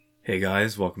Hey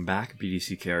guys, welcome back.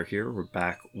 BDCKR here. We're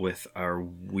back with our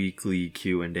weekly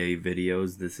Q&A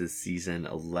videos. This is season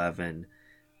 11,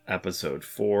 episode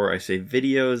 4. I say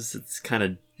videos, it's kind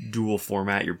of dual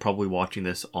format. You're probably watching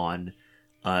this on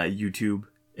YouTube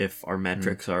if our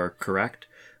metrics are correct,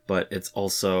 but it's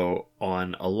also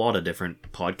on a lot of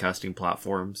different podcasting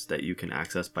platforms that you can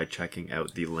access by checking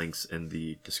out the links in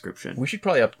the description. We should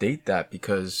probably update that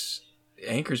because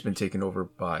Anchor's been taken over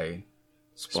by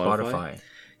Spotify.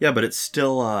 Yeah, but it's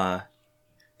still,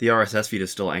 the RSS feed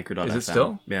is still anchored on FM. Is it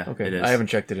still? Yeah, okay. It is. I haven't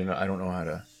checked it in. I don't know how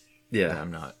to. Yeah.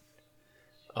 I'm not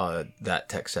that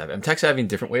tech savvy. I'm tech savvy in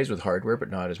different ways with hardware,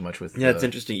 but not as much with. Yeah, it's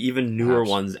interesting. Even newer apps.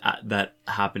 ones that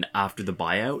happened after the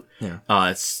buyout,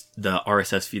 it's the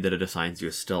RSS feed that it assigns you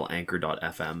is still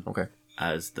anchor.fm. Okay.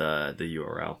 As the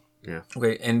URL. Yeah.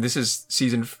 Okay, and this is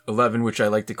season 11, which I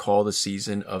like to call the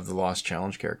season of the Lost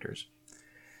Challenge characters,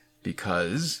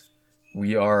 because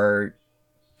we are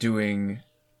doing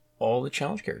all the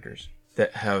challenge characters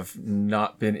that have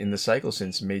not been in the cycle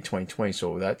since May 2020.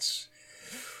 So that's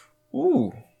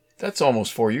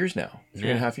almost 4 years now.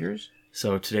 3.5 years.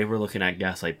 So today we're looking at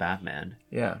Gaslight Batman.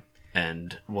 Yeah.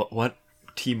 And what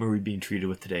team are we being treated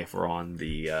with today if we're on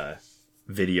the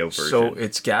video version? So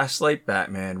it's Gaslight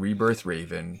Batman, Rebirth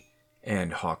Raven,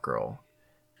 and Hawkgirl.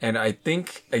 And I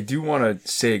think I do want to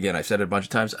say again, I've said it a bunch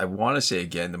of times, I want to say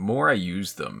again, the more I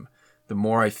use them, the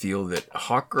more I feel that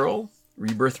Hawkgirl,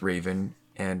 Rebirth Raven,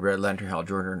 and Red Lantern Hal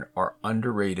Jordan are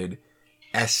underrated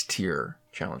S-tier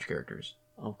challenge characters.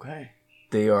 Okay.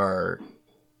 They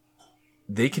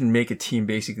can make a team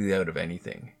basically out of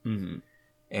anything. Mm-hmm.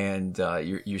 And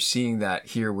you're seeing that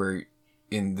here where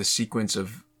in the sequence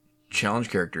of challenge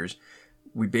characters,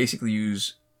 we basically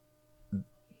use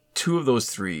 2 of those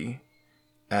 3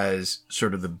 as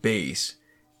sort of the base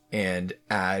and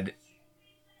add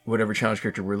whatever challenge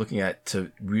character we're looking at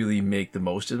to really make the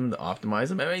most of them, to optimize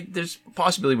them. I mean, there's a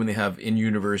possibility when they have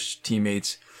in-universe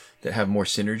teammates that have more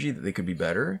synergy that they could be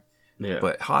better. Yeah.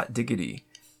 But hot diggity,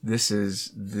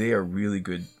 they are really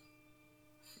good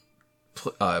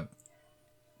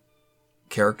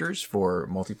characters for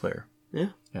multiplayer. Yeah.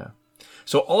 Yeah.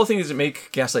 So all the things that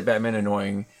make Gaslight Batman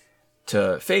annoying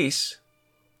to face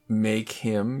make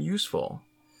him useful.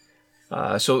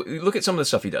 So look at some of the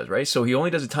stuff he does, right? So he only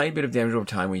does a tiny bit of damage over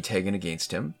time when you tag in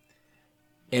against him.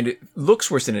 And it looks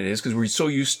worse than it is because we're so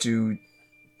used to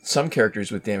some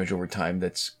characters with damage over time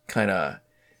that's kind of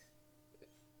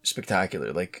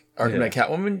spectacular. Like Arkham Knight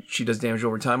Catwoman, she does damage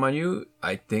over time on you.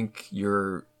 I think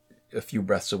you're a few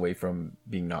breaths away from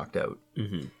being knocked out.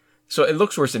 Mm-hmm. So it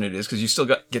looks worse than it is because you still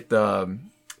get the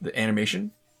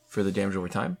animation for the damage over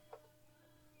time.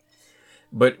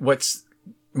 But what's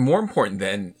more important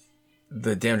than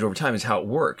the damage over time is how it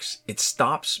works. It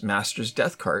stops Master's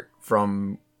Death Cart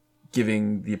from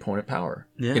giving the opponent power.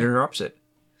 Yeah. It interrupts it.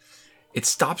 It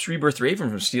stops Rebirth Raven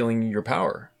from stealing your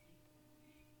power.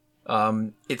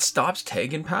 It stops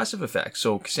tag and passive effects.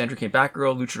 So Cassandra Cain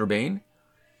Batgirl, Luchador Bane.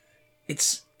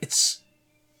 It's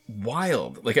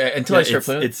wild. Like until I start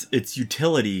playing, it's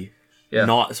utility,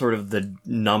 not sort of the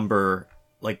number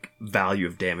like value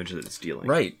of damage that it's dealing.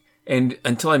 Right. And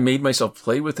until I made myself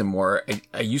play with him more,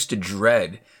 I used to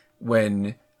dread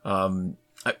when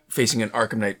facing an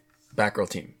Arkham Knight Batgirl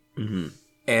team. Mm-hmm.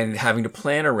 And having to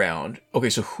plan around, okay,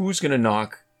 so who's going to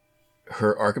knock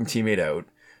her Arkham teammate out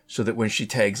so that when she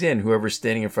tags in, whoever's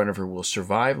standing in front of her will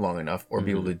survive long enough or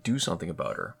be able to do something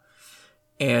about her.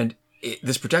 And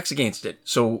this protects against it.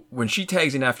 So when she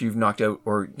tags in after you've knocked out,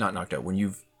 or not knocked out, when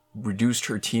you've reduced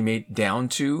her teammate down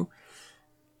to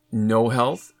no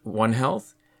health, 1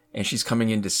 health, and she's coming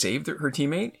in to save her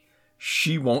teammate,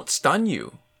 she won't stun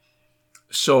you.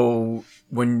 So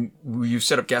when you've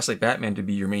set up Gaslight Batman to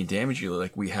be your main damage dealer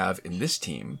like we have in this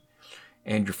team,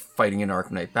 and you're fighting an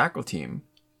Arkham Knight Batgirl team,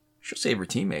 she'll save her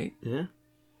teammate. Yeah.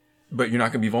 But you're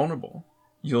not going to be vulnerable.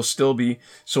 You'll still be...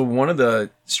 So one of the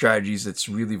strategies that's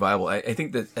really viable, I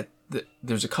think that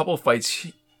there's a couple of fights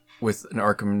with an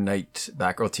Arkham Knight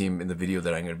Batgirl team in the video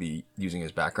that I'm going to be using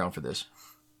as background for this.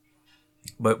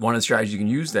 But one of the strategies you can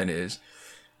use then is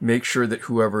make sure that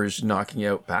whoever's knocking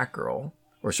out Batgirl's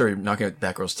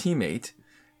teammate,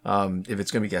 if it's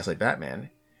going to be Gaslight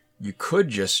Batman, you could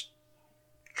just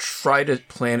try to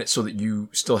plan it so that you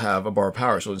still have a bar of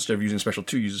power. So instead of using special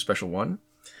 2, use a special 1.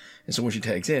 And so when she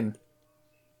tags in,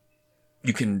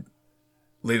 you can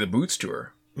lay the boots to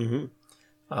her.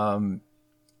 Mm-hmm.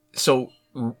 So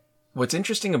what's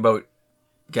interesting about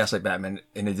Gaslight Batman,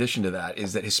 in addition to that,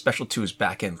 is that his special 2 is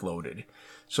back-end loaded.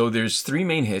 So there's 3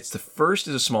 main hits. The first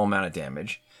is a small amount of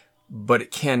damage, but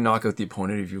it can knock out the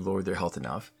opponent if you lower their health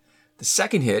enough. The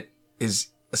second hit is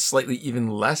a slightly even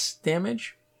less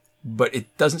damage, but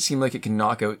it doesn't seem like it can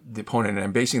knock out the opponent. And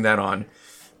I'm basing that on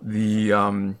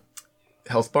the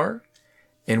health bar,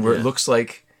 and where it looks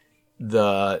like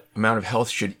the amount of health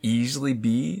should easily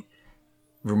be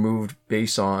removed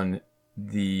based on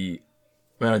the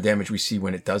amount of damage we see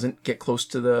when it doesn't get close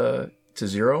to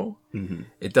zero. Mm-hmm.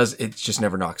 It just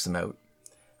never knocks them out.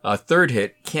 A third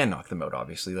hit can knock them out,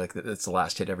 obviously. Like, that's the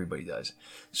last hit everybody does.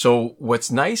 So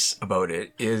what's nice about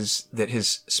it is that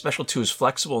his special 2 is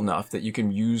flexible enough that you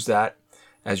can use that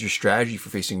as your strategy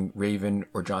for facing Raven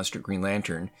or John Stewart Green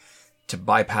Lantern to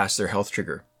bypass their health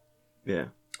trigger. Yeah.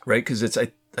 Right? Because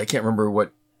I can't remember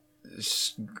what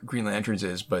Green Lantern's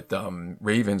is, but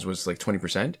Raven's was like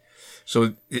 20%.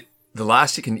 So the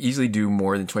last hit can easily do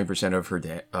more than 20%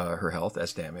 of her health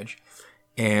as damage.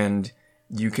 And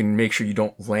you can make sure you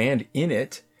don't land in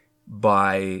it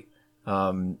by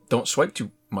don't swipe too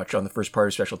much on the first part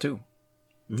of Special 2.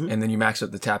 Mm-hmm. And then you max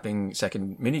out the tapping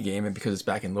second minigame, and because it's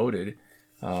back and loaded,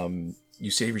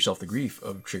 you save yourself the grief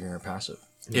of triggering a passive.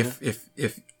 Yeah.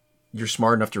 If you're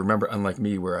smart enough to remember, unlike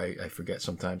me, where I forget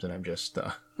sometimes and I'm just...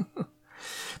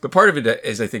 But part of it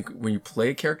is, I think, when you play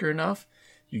a character enough,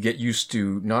 you get used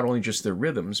to not only just their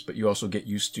rhythms, but you also get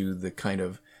used to the kind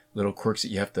of little quirks that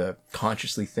you have to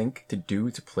consciously think to do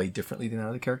to play differently than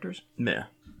other characters. Yeah.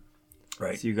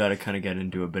 Right. So you got to kind of get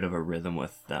into a bit of a rhythm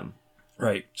with them.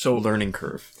 Right. So learning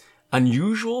curve.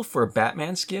 Unusual for a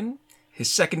Batman skin, his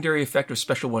secondary effect of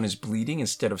Special 1 is bleeding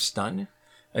instead of stun.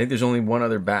 I think there's only one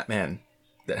other Batman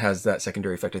that has that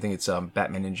secondary effect. I think it's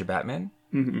Batman Ninja Batman.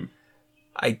 Mm-hmm.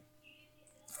 I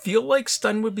feel like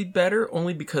stun would be better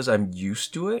only because I'm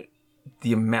used to it.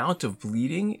 The amount of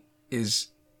bleeding is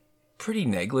pretty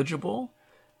negligible,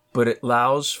 but it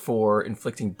allows for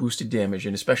inflicting boosted damage,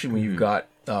 and especially when you've got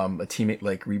a teammate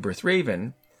like Rebirth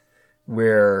Raven,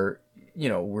 where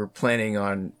we're planning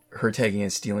on her tagging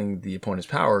and stealing the opponent's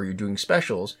power. You're doing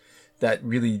specials that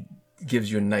really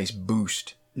gives you a nice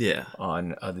boost. Yeah,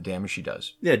 on the damage she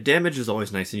does. Yeah, damage is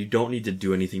always nice, and you don't need to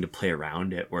do anything to play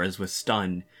around it. Whereas with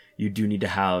stun, you do need to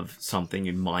have something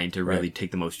in mind to really take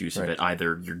the most use of it.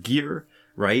 Either your gear.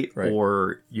 Right?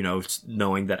 Or,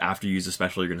 knowing that after you use a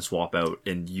special, you're going to swap out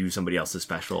and use somebody else's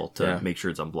special to make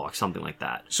sure it's unblocked, something like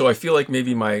that. So I feel like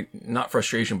maybe my, not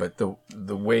frustration, but the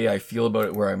way I feel about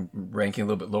it, where I'm ranking a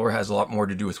little bit lower, has a lot more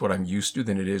to do with what I'm used to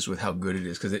than it is with how good it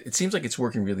is. Because it seems like it's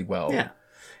working really well. Yeah.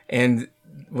 And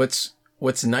what's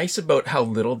nice about how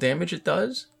little damage it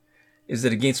does is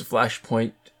that against a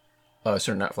Flashpoint,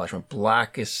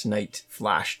 Blackest Night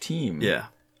Flash team,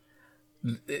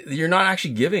 you're not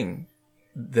actually giving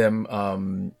them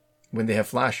when they have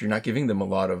flash, you're not giving them a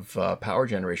lot of power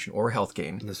generation or health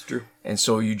gain. That's true. And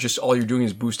so all you're doing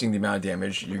is boosting the amount of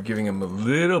damage. You're giving them a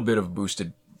little bit of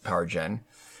boosted power gen,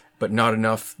 but not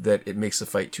enough that it makes the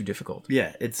fight too difficult.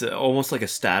 Yeah, it's almost like a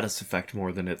status effect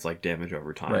more than it's like damage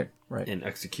over time. Right. In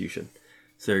execution.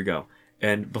 So there you go.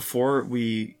 And before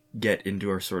we get into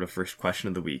our sort of first question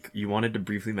of the week, you wanted to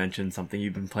briefly mention something.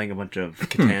 You've been playing a bunch of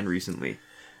Catan recently.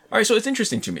 All right, so it's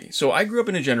interesting to me. So I grew up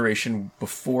in a generation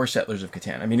before Settlers of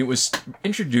Catan. I mean, it was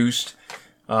introduced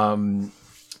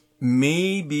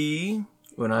maybe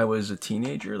when I was a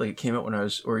teenager. Like, it came out when I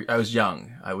was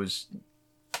young.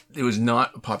 It was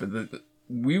not popular.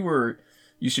 We were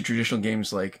used to traditional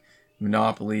games like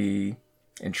Monopoly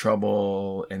and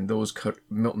Trouble and those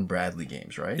Milton Bradley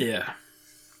games, right? Yeah.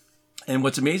 And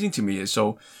what's amazing to me is,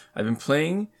 so I've been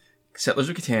playing Settlers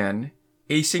of Catan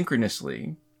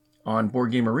asynchronously on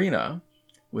Board Game Arena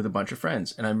with a bunch of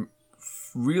friends, and I'm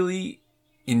really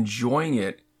enjoying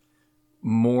it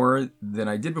more than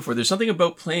I did before. There's something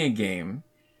about playing a game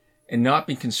and not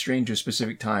being constrained to a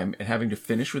specific time and having to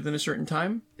finish within a certain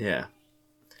time. Yeah.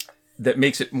 That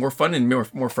makes it more fun and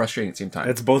more frustrating at the same time.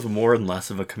 It's both more and less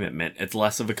of a commitment. It's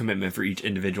less of a commitment for each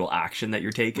individual action that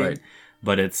you're taking,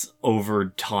 but it's over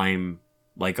time,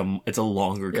 like it's a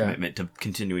longer commitment to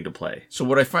continuing to play. So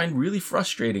what I find really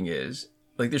frustrating is,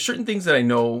 like, there's certain things that I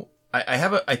know,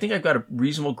 I think I've got a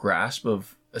reasonable grasp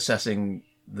of assessing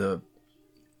the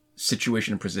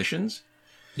situation and positions.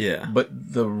 Yeah. But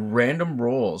the random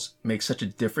rolls make such a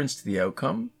difference to the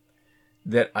outcome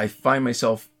that I find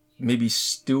myself maybe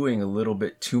stewing a little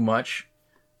bit too much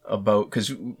about, because,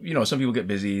 some people get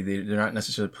busy, they're not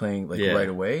necessarily playing right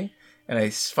away. And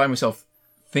I find myself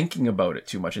thinking about it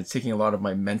too much. It's taking a lot of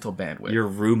my mental bandwidth. You're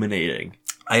ruminating.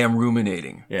 I am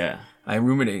ruminating. Yeah. I'm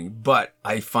ruminating, but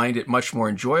I find it much more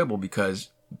enjoyable because,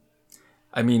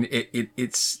 I mean,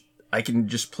 it's I can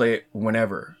just play it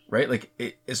whenever, right?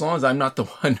 Like, as long as I'm not the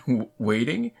one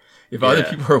waiting. If other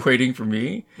people are waiting for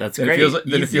me, that's then great.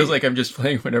 It feels like I'm just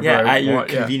playing whenever I want. At your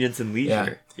convenience and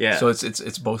leisure. Yeah. So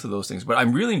it's both of those things, but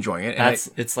I'm really enjoying it.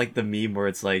 And It's like the meme where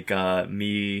it's like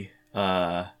me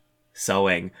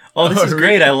sewing. Oh, this is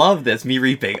great. I love this. Me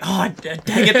reaping. Oh, dang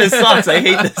it, this sucks. I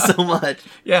hate this so much.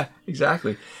 Yeah,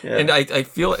 exactly. Yeah. And I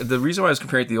feel the reason why I was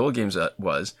comparing it to the old games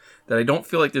was that I don't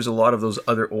feel like there's a lot of those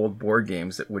other old board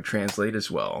games that would translate as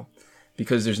well,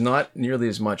 because there's not nearly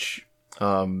as much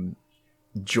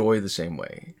joy the same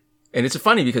way. And it's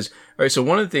funny because, all right, so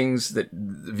one of the things that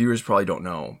the viewers probably don't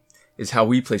know is how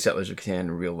we play Settlers of Catan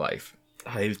in real life.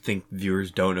 I think viewers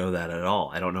don't know that at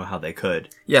all. I don't know how they could.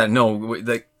 Yeah, no.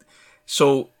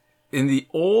 So in the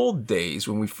old days,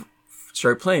 when we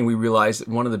started playing, we realized that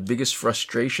one of the biggest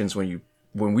frustrations when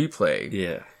we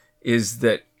play is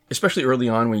that, especially early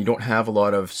on when you don't have a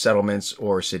lot of settlements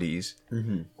or cities,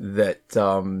 that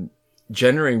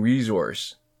generating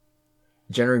resources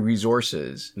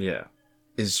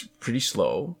is pretty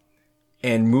slow,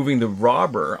 and moving the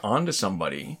robber onto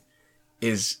somebody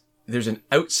there's an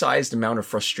outsized amount of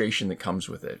frustration that comes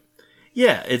with it.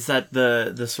 Yeah, it's that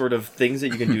the sort of things that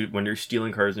you can do when you're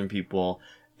stealing cards from people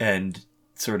and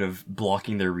sort of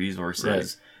blocking their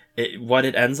resources. Right. What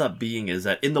it ends up being is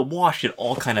that in the wash, it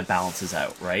all kind of balances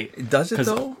out, right? Does it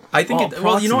though? I think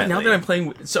well, you know what? Now that I'm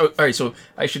playing, all right. So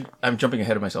I'm jumping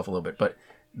ahead of myself a little bit, but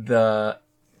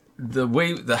the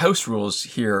way the house rules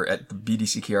here at the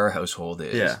BDCKR household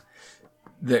is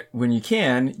that when you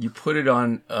put it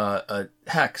on a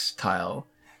hex tile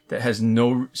that has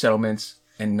no settlements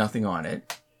and nothing on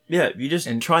it. Yeah, you just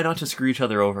try not to screw each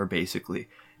other over, basically.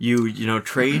 You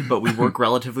trade, but we work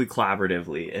relatively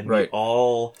collaboratively, and we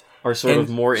all are sort of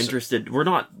more interested. We're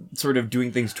not sort of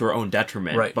doing things to our own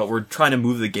detriment, but we're trying to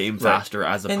move the game faster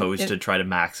as opposed to try to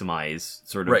maximize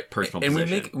sort of personal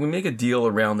position. And we make a deal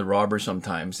around the robber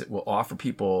sometimes that will offer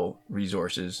people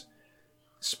resources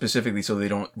specifically so they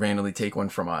don't randomly take one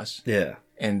from us. Yeah.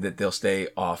 And that they'll stay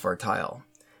off our tile.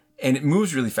 And it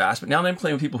moves really fast, but now that I'm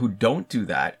playing with people who don't do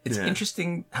that, it's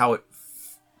interesting how it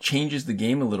changes the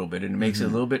game a little bit, and it makes it a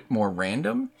little bit more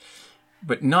random,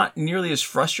 but not nearly as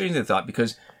frustrating as I thought,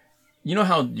 because you know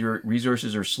how your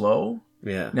resources are slow?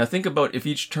 Yeah. Now think about if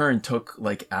each turn took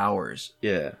like hours.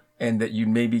 Yeah. And that you'd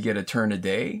maybe get a turn a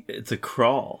day. It's a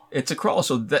crawl.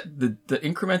 So that the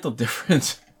incremental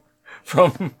difference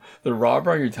from the robber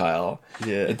on your tile,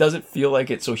 it doesn't feel like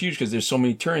it's so huge because there's so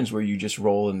many turns where you just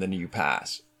roll and then you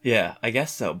pass. Yeah, I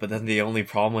guess so. But then the only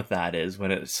problem with that is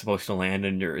when it's supposed to land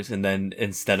in yours, and then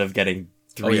instead of getting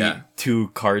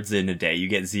 2 cards in a day, you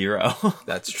get 0.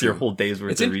 That's it's true. Your whole day's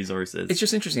worth of resources. It's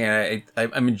just interesting.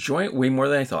 I'm enjoying it way more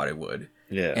than I thought I would.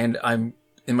 Yeah. And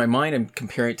in my mind, I'm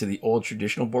comparing it to the old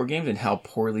traditional board games and how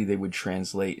poorly they would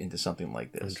translate into something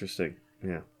like this. Interesting.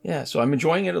 Yeah. Yeah, so I'm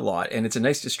enjoying it a lot, and it's a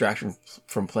nice distraction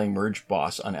from playing Merge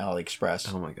Boss on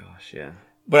AliExpress. Oh my gosh, yeah.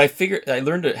 But I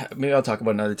learned it. Maybe I'll talk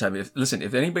about it another time.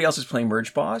 If anybody else is playing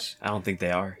Merge Boss, I don't think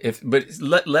they are. But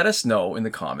let us know in the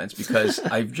comments, because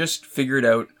I've just figured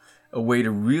out a way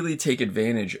to really take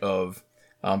advantage of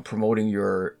promoting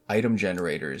your item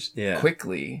generators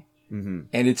quickly. Mm-hmm.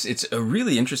 And it's a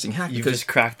really interesting hack. You just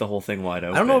cracked the whole thing wide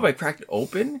open. I don't know if I cracked it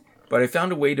open, but I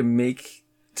found a way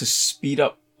to speed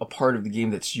up a part of the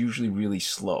game that's usually really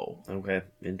slow. Okay,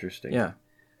 interesting. Yeah.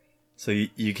 So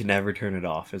you can never turn it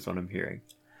off, is what I'm hearing.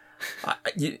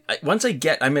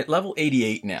 I'm at level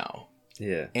 88 now.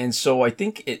 Yeah. And so I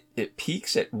think it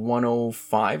peaks at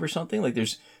 105 or something. Like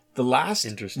there's the last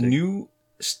new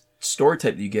store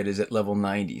type that you get is at level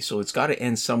 90. So it's got to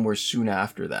end somewhere soon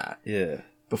after that. Yeah.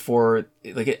 Before,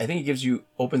 I think it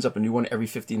opens up a new one every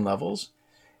 15 levels.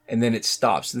 And then it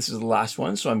stops. This is the last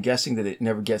one. So I'm guessing that it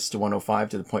never gets to 105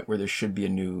 to the point where there should be a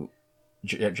new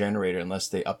generator unless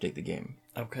they update the game.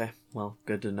 Okay. Well,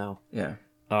 good to know. Yeah.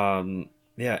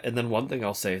 Yeah, and then one thing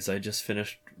I'll say is I just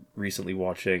finished recently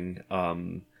watching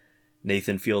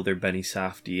Nathan Fielder, Benny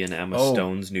Safdie, and Emma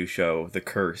Stone's new show, The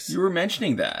Curse. You were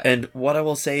mentioning that. And what I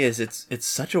will say is it's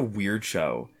such a weird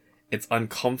show. It's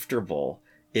uncomfortable.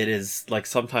 It is like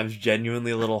sometimes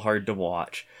genuinely a little hard to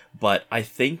watch, but I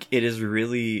think it is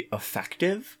really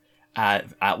effective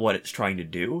at what it's trying to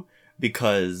do,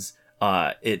 because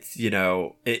it's,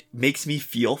 it makes me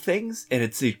feel things, and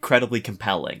it's incredibly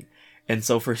compelling. And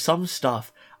so for some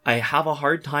stuff, I have a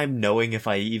hard time knowing if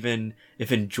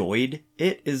enjoyed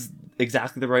it is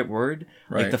exactly the right word.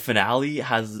 Right. Like the finale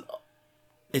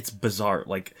it's bizarre.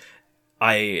 Like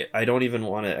I don't even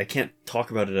want to, I can't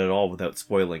talk about it at all without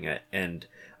spoiling it. And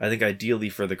I think ideally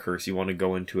for The Curse, you want to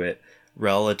go into it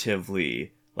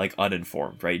relatively like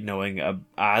uninformed, right? Knowing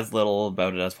as little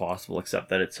about it as possible, except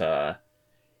that it's a,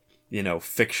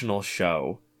 fictional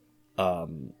show,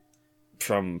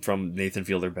 from Nathan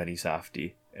Fielder, Benny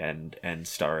Safdie, and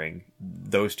starring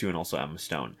those two, and also Emma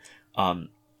Stone.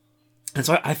 And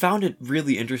so I found it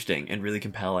really interesting and really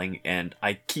compelling, and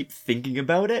I keep thinking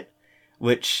about it,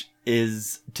 which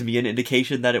is to me an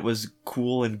indication that it was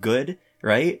cool and good,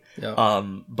 right? Yeah.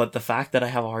 But the fact that I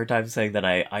have a hard time saying that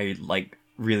I like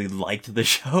really liked the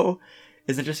show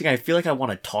is interesting. I feel like I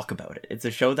want to talk about it. It's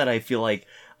a show that I feel like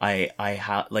I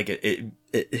have like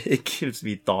it gives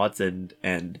me thoughts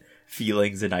and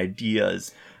feelings and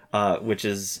ideas, which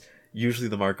is usually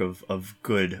the mark of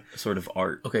good sort of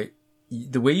art. Okay.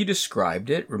 The way you described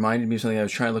it reminded me of something I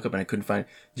was trying to look up and I couldn't find.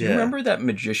 Do you remember that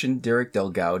magician, Derek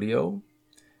DelGaudio,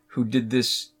 who did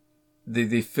this?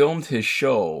 They filmed his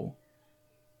show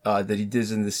that he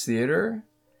did in this theater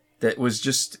that was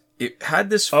just... It had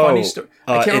this funny story.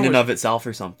 In and of itself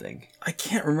or something. I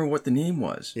can't remember what the name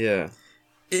was. Yeah.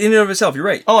 In and of itself, you're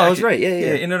right. Oh, I was right. Yeah.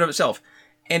 In and of itself.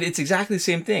 And it's exactly the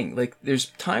same thing. Like, there's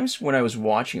times when I was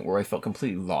watching it where I felt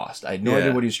completely lost. I had no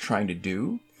idea what he was trying to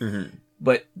do. Mm-hmm.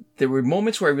 But there were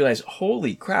moments where I realized,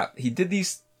 holy crap, he did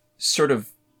these sort of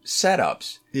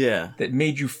setups that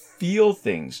made you feel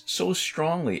things so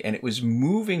strongly, and it was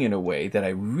moving in a way that I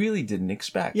really didn't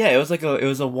expect. Yeah, it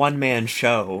was a one-man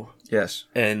show. Yes.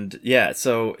 And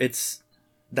so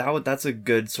that's a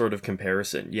good sort of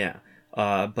comparison. Yeah.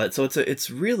 But so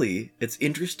it's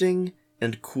interesting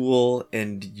and cool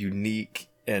and unique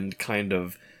and kind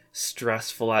of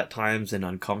stressful at times and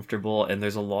uncomfortable, and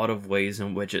there's a lot of ways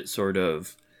in which it sort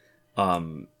of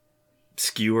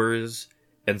skewers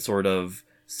and sort of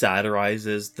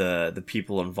satirizes the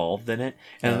people involved in it.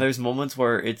 And there's moments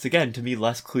where it's, again, to me,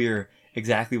 less clear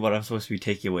exactly what I'm supposed to be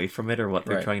taking away from it or what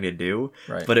they're trying to do.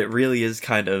 Right. But it really is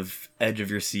kind of edge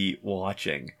of your seat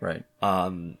watching. Right.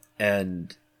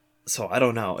 And so I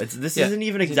don't know. This isn't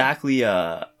even exactly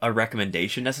a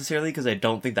recommendation necessarily, because I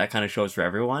don't think that kind of shows for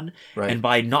everyone. Right. And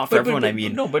by not for everyone, I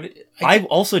mean, I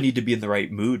also need to be in the right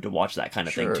mood to watch that kind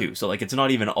of thing too. So like, it's not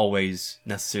even always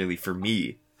necessarily for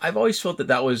me. I've always felt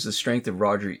that was the strength of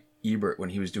Roger Ebert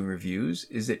when he was doing reviews,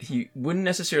 is that he wouldn't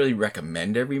necessarily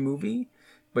recommend every movie,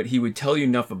 but he would tell you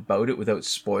enough about it without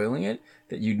spoiling it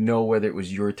that you'd know whether it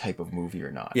was your type of movie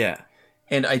or not. Yeah.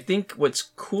 And I think what's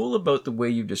cool about the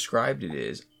way you've described it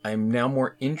is I'm now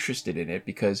more interested in it,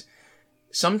 because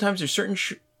sometimes there's certain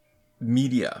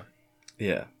media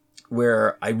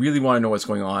where I really want to know what's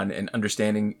going on, and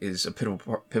understanding is a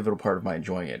pivotal part of my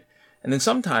enjoying it. And then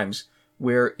sometimes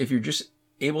where if you're just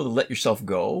able to let yourself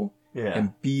go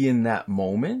and be in that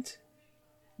moment,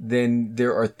 then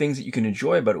there are things that you can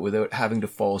enjoy about it without having to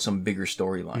follow some bigger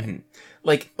storyline.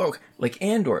 Mm-hmm. Like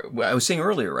Andor. I was saying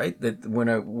earlier, right, that when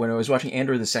I was watching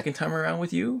Andor the second time around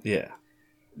with you,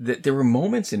 that there were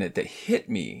moments in it that hit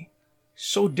me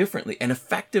so differently and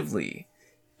effectively,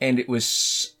 and it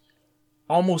was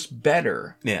almost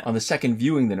better on the second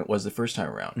viewing than it was the first time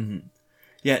around. Mm-hmm.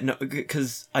 Yeah, no,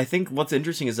 because I think what's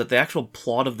interesting is that the actual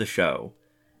plot of the show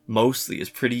mostly is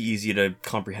pretty easy to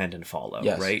comprehend and follow,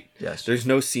 right? Yes. There's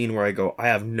no scene where I go, I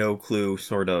have no clue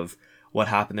sort of what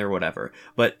happened there or whatever.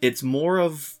 But it's more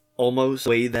of almost a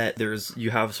way that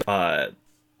you have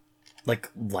like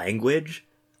language,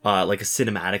 like a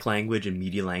cinematic language and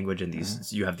media language, and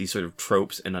these you have these sort of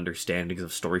tropes and understandings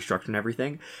of story structure and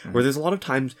everything, where there's a lot of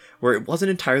times where it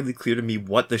wasn't entirely clear to me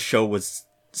what the show was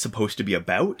supposed to be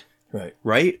about,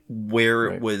 right? Where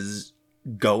it was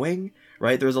going,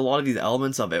 right? There's a lot of these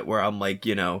elements of it where I'm like,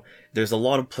 there's a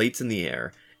lot of plates in the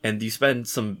air, and you spend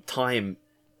some time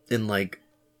in like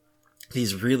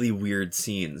these really weird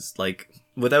scenes. Like,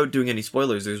 without doing any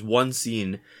spoilers, there's one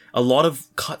scene, a lot of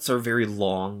cuts are very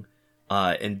long,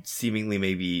 and seemingly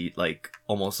maybe like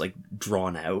almost like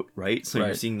drawn out, right? So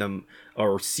you're seeing them,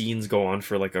 or scenes go on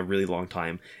for like a really long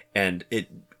time, and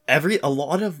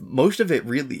most of it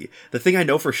really, the thing I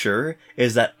know for sure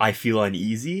is that I feel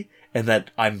uneasy, and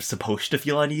that I'm supposed to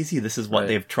feel uneasy. This is what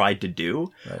they've tried to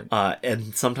do.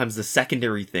 And sometimes the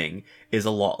secondary thing is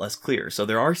a lot less clear. So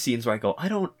there are scenes where I go, I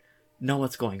don't know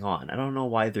what's going on. I don't know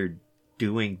why they're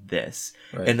doing this.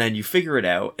 And then you figure it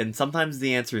out, and sometimes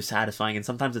the answer is satisfying, and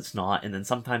sometimes it's not. And then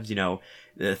sometimes,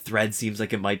 the thread seems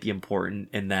like it might be important,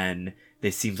 and then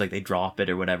it seems like they drop it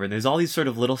or whatever. And there's all these sort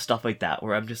of little stuff like that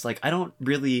where I'm just like, I don't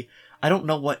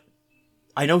know what,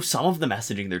 I know some of the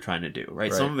messaging they're trying to do,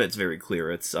 right? Some of it's very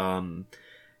clear. It's,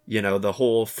 the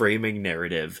whole framing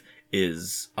narrative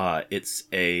is, it's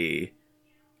a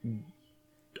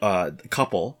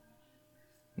couple,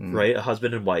 right? A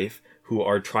husband and wife who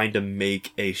are trying to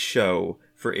make a show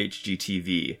for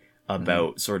HGTV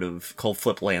about sort of called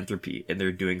Fliplanthropy, and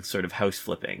they're doing sort of house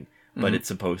flipping, but it's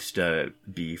supposed to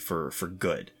be for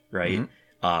good, right?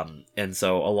 And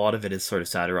so a lot of it is sort of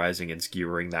satirizing and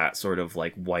skewering that sort of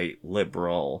like white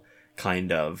liberal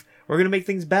kind of, we're going to make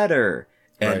things better.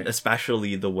 And Right.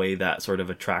 especially the way that sort of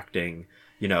attracting,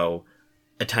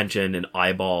 attention and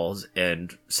eyeballs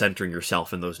and centering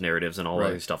yourself in those narratives and all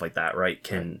Right. other stuff like that, right?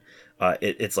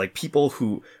 It's like people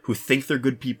who think they're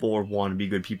good people or want to be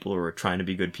good people or are trying to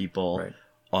be good people,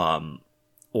 Right.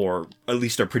 or at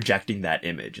least are projecting that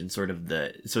image and so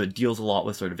it deals a lot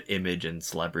with sort of image and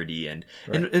celebrity and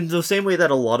in the same way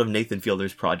that a lot of Nathan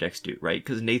Fielder's projects do, right?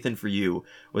 Because Nathan For You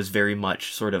was very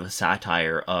much sort of a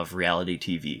satire of reality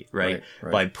TV, right?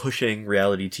 By pushing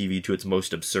reality TV to its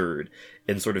most absurd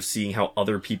and sort of seeing how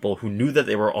other people who knew that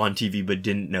they were on TV but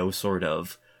didn't know sort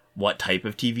of what type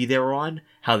of TV they were on,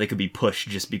 how they could be pushed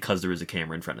just because there was a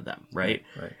camera in front of them, right?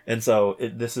 Right. And so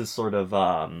this is sort of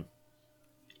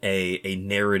a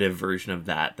narrative version of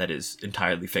that is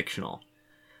entirely fictional.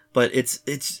 But it's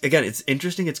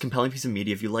interesting, it's a compelling piece of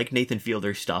media. If you like Nathan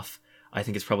Fielder stuff, I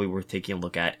think it's probably worth taking a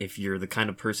look at. If you're the kind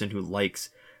of person who likes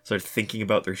sort of thinking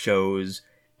about their shows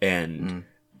and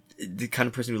the kind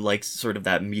of person who likes sort of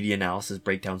that media analysis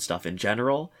breakdown stuff in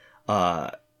general,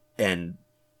 and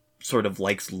sort of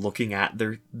likes looking at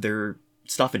their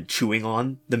stuff and chewing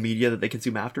on the media that they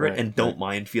consume after it, and don't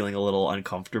mind feeling a little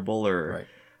uncomfortable or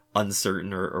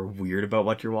uncertain or weird about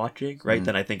what you're watching, right?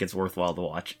 Then I think it's worthwhile to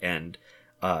watch. And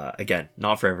again,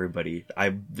 not for everybody.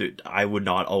 I would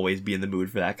not always be in the mood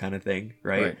for that kind of thing,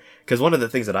 right? Because one of the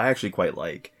things that I actually quite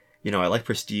like, I like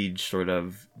prestige sort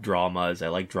of dramas, I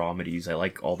like dramedies, I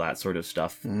like all that sort of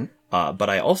stuff. But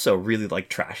I also really like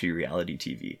trashy reality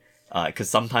TV, because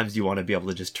sometimes you want to be able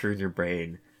to just turn your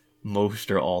brain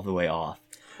most or all the way off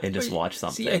and just watch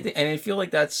something. See, I feel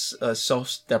like that's a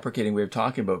self-deprecating way of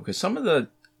talking about, because some of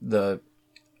the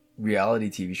reality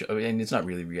TV show, and it's not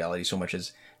really reality so much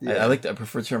as I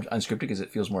prefer the term unscripted because it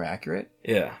feels more accurate.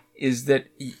 Yeah, is that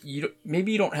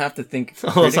maybe you don't have to think.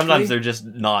 Well, sometimes they're just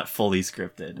not fully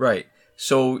scripted, right?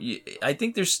 So I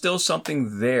think there's still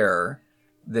something there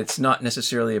that's not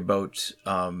necessarily about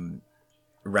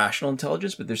rational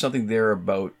intelligence, but there's something there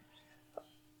about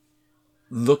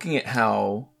looking at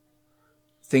how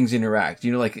things interact.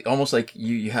 Like almost like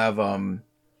you have an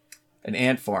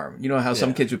ant farm. You know how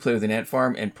some kids would play with an ant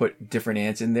farm and put different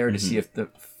ants in there to see if the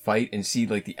fight and see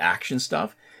like the action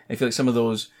stuff. I feel like some of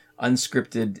those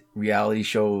unscripted reality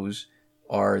shows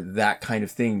are that kind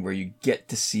of thing where you get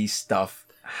to see stuff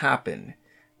happen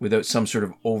without some sort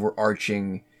of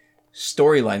overarching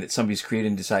storyline that somebody's created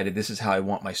and decided this is how I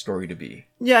want my story to be.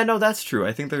 Yeah, no, that's true.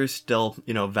 I think there's still,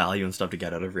 value and stuff to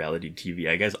get out of reality TV.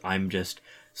 I guess I'm just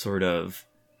sort of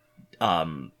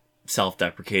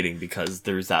self-deprecating because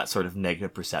there's that sort of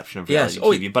negative perception of reality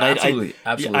TV. But absolutely.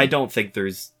 I don't think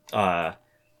there's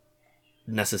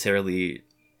necessarily...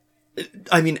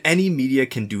 I mean, any media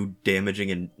can do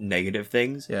damaging and negative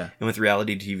things. Yeah. And with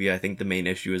reality TV, I think the main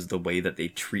issue is the way that they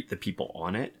treat the people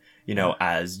on it,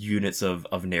 as units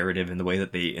of narrative, and the way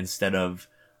that they, instead of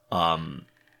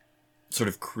sort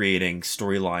of creating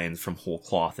storylines from whole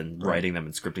cloth and writing them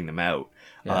and scripting them out,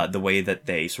 the way that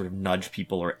they sort of nudge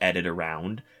people or edit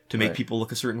around to make people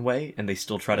look a certain way, and they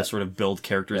still try to sort of build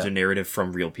characters and narrative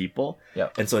from real people.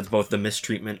 And so it's both the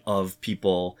mistreatment of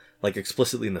people, like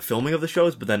explicitly in the filming of the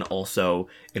shows, but then also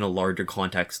in a larger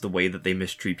context, the way that they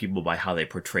mistreat people by how they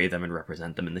portray them and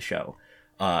represent them in the show,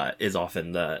 is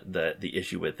often the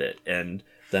issue with it. And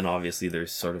then obviously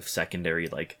there's sort of secondary,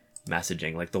 like,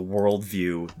 messaging, like the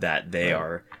worldview that they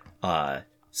are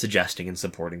suggesting and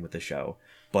supporting with the show.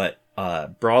 But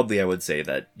broadly, I would say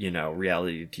that,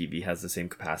 reality TV has the same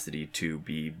capacity to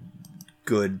be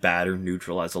good, bad, or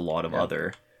neutral as a lot of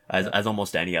other, as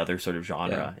almost any other sort of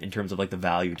genre, in terms of like the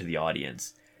value to the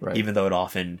audience. Even though it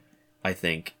often, I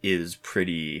think, is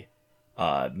pretty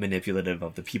manipulative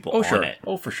of the people on it.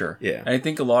 Oh, for sure. Yeah. And I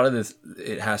think a lot of this,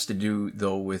 it has to do,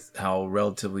 though, with how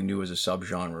relatively new as a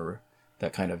subgenre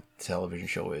that kind of television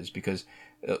show is. Because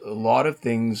a lot of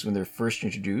things, when they're first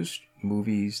introduced,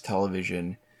 movies,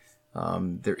 television,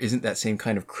 there isn't that same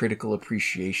kind of critical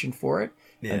appreciation for it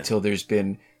until there's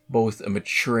been both a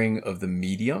maturing of the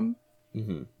medium,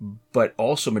 but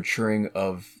also maturing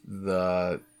of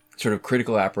the sort of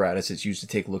critical apparatus that's used to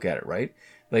take a look at it, right?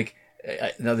 Like,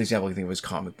 another example I think of is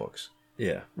comic books.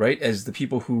 Yeah. Right? As the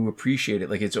people who appreciate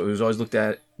it, like it was always looked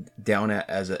at down at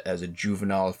as a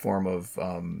juvenile form of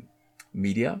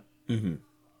media.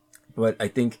 But I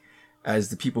think as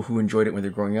the people who enjoyed it when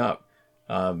they're growing up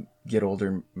get older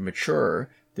and mature,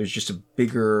 there's just a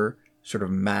bigger sort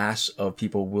of mass of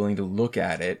people willing to look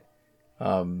at it,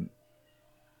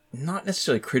 not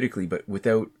necessarily critically, but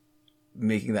without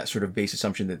making that sort of base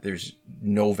assumption that there's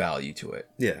no value to it.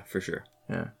 Yeah, for sure.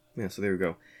 Yeah, so there we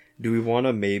go. Do we want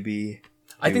to maybe...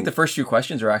 I think the first few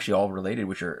questions are actually all related,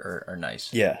 which are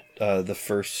nice. Yeah, the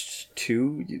first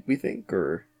two, we think,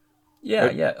 or...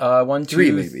 Yeah. 1, 2,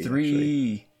 Three, maybe,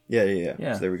 3.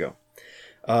 Yeah. So there we go.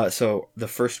 So the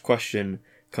first question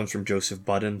comes from Joseph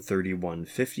Budden,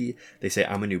 3150. They say,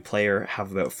 I'm a new player,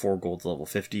 have about 4 gold level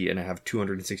 50, and I have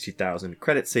 260,000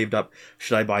 credits saved up.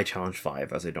 Should I buy Challenge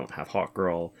 5 as I don't have Hot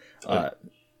Girl?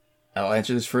 I'll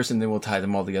answer this first and then we'll tie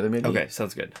them all together maybe. Okay,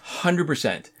 sounds good.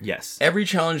 100%. Yes. Every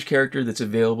challenge character that's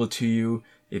available to you,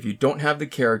 if you don't have the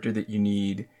character that you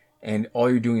need, and all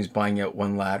you're doing is buying out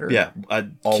one ladder. Yeah,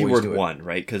 keyword 1,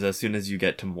 right? Because as soon as you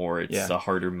get to more, it's a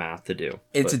harder math to do.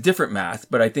 It's a different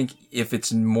math, but I think if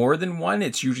it's more than 1,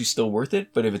 it's usually still worth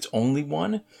it. But if it's only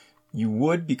 1, you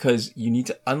would, because you need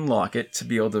to unlock it to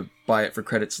be able to buy it for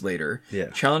credits later. Yeah.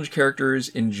 Challenge characters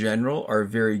in general are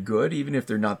very good. Even if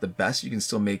they're not the best, you can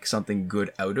still make something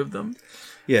good out of them.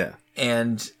 Yeah.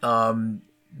 And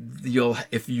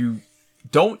if you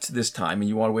don't this time and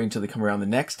you want to wait until they come around the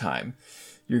next time,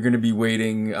 you're going to be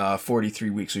waiting 43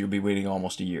 weeks, so you'll be waiting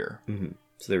almost a year. Mm-hmm.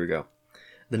 So there we go.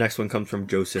 The next one comes from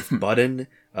Joseph Budden.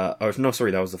 That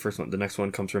was the first one. The next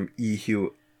one comes from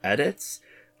Ehu Edits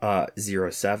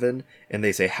 07, and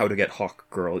they say, how to get Hawk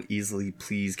Girl easily.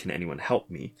 Please, can anyone help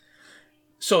me?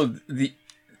 So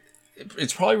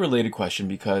it's probably a related question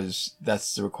because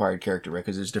that's the required character, right?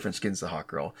 Because there's different skins to Hawk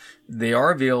Girl. They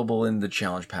are available in the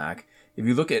challenge pack. If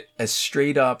you look at as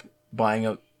straight up buying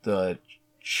out the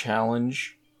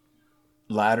challenge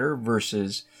ladder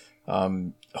versus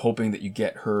hoping that you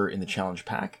get her in the challenge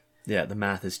pack. Yeah, the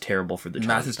math is terrible for the challenge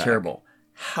math is pack. Terrible.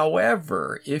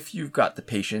 However, if you've got the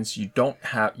patience, you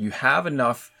have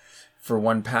enough for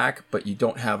one pack, but you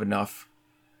don't have enough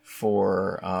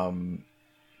for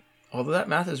although that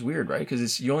math is weird, right?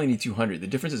 Because you only need 200. The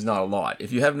difference is not a lot.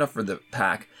 If you have enough for the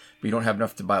pack, but you don't have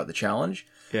enough to buy out the challenge,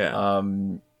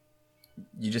 you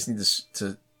just need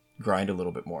to grind a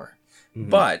little bit more. Mm-hmm.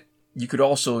 But you could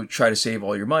also try to save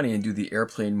all your money and do the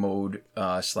airplane mode /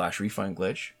 refund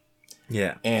glitch.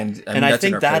 Yeah. And I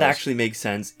think that actually makes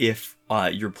sense if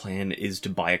your plan is to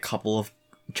buy a couple of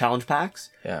challenge packs.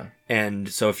 Yeah. And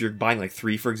so if you're buying like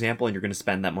 3, for example, and you're going to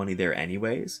spend that money there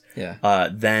anyways,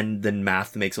 then the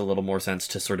math makes a little more sense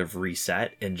to sort of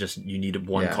reset and just you need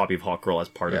one copy of Hawk Girl as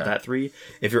part of that 3.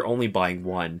 If you're only buying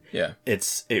 1,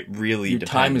 it really your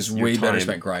depends. Time is way better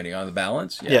spent grinding on the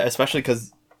balance. Yeah, especially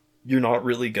because you're not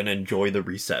really going to enjoy the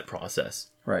reset process.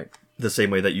 Right. The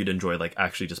same way that you'd enjoy like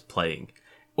actually just playing.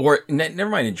 Or never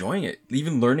mind enjoying it,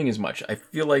 even learning as much. I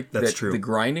feel like that's true. The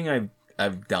grinding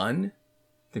I've done,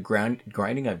 the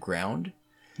grinding I've ground,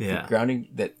 the grounding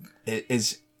that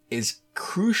is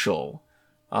crucial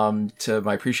to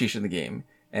my appreciation of the game.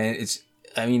 And it's,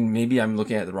 I mean, maybe I'm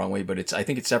looking at it the wrong way, but I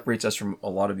think it separates us from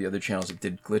a lot of the other channels that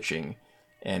did glitching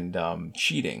and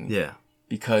cheating. Yeah.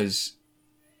 Because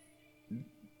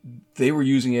they were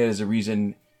using it as a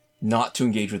reason not to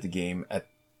engage with the game at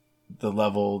the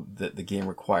level that the game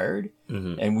required.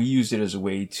 Mm-hmm. And we used it as a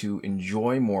way to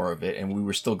enjoy more of it. And we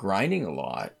were still grinding a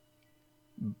lot,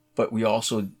 but we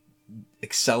also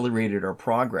accelerated our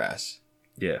progress.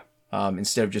 Yeah.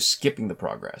 Instead of just skipping the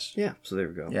progress. Yeah. So there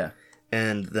we go. Yeah.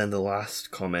 And then the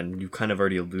last comment, you kind of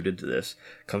already alluded to this,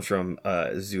 comes from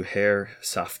Zuhair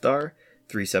Safdar,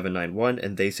 3791,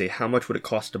 and they say, how much would it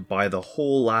cost to buy the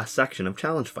whole last section of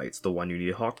challenge fights, the one you need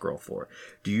a Hawk Girl for?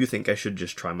 Do you think I should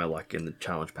just try my luck in the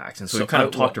challenge packs? And so we kind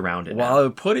of talked around it. Well, I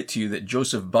would put it to you that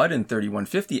Joseph Budden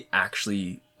 3150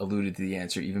 actually alluded to the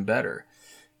answer even better,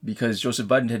 because Joseph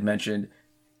Budden had mentioned,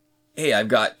 hey, I've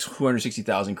got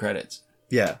 260,000 credits.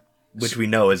 Yeah, which we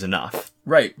know is enough.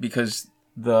 Right, because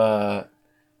the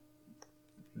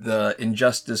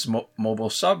Injustice mobile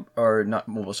sub, or not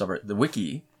mobile sub, the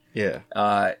wiki,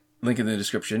 link in the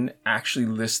description, actually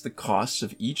lists the costs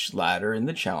of each ladder in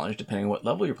the challenge depending on what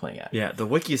level you're playing at. Yeah, the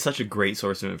wiki is such a great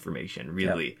source of information,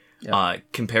 really. Yep.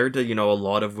 Compared to, a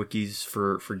lot of wikis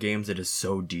for games, it is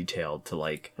so detailed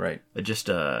to just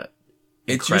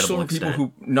it's useful for people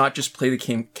who not just play the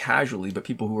game casually, but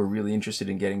people who are really interested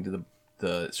in getting to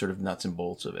the sort of nuts and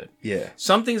bolts of it. Yeah.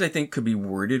 Some things I think could be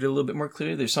worded a little bit more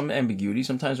clearly. There's some ambiguity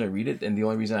sometimes when I read it, and the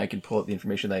only reason I can pull out the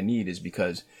information that I need is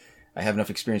because I have enough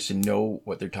experience to know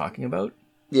what they're talking about.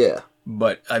 Yeah.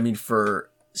 But, I mean, for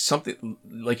something,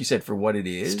 like you said, for what it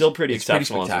is... Still pretty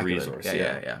exceptional as a resource.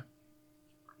 Yeah.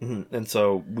 Mm-hmm. And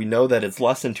so we know that it's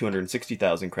less than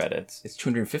 260,000 credits. It's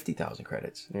 250,000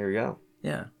 credits. There you go.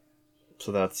 Yeah.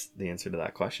 So that's the answer to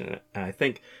that question. And I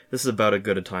think this is about as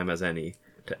good a time as any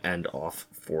to end off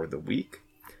for the week.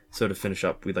 So to finish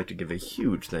up, we'd like to give a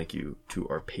huge thank you to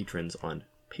our patrons on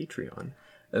Patreon.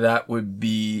 That would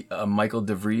be Michael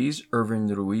DeVries, Irvin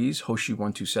Ruiz,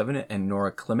 Hoshi127, and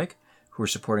Nora Klimek, who are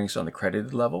supporting us on the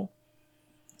credited level.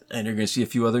 And you're going to see a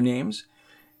few other names.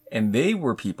 And they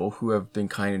were people who have been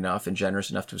kind enough and generous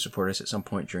enough to support us at some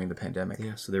point during the pandemic.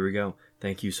 Yeah, so there we go.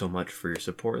 Thank you so much for your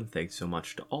support, and thanks so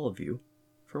much to all of you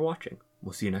for watching.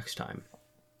 We'll see you next time.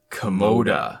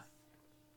 Komoda.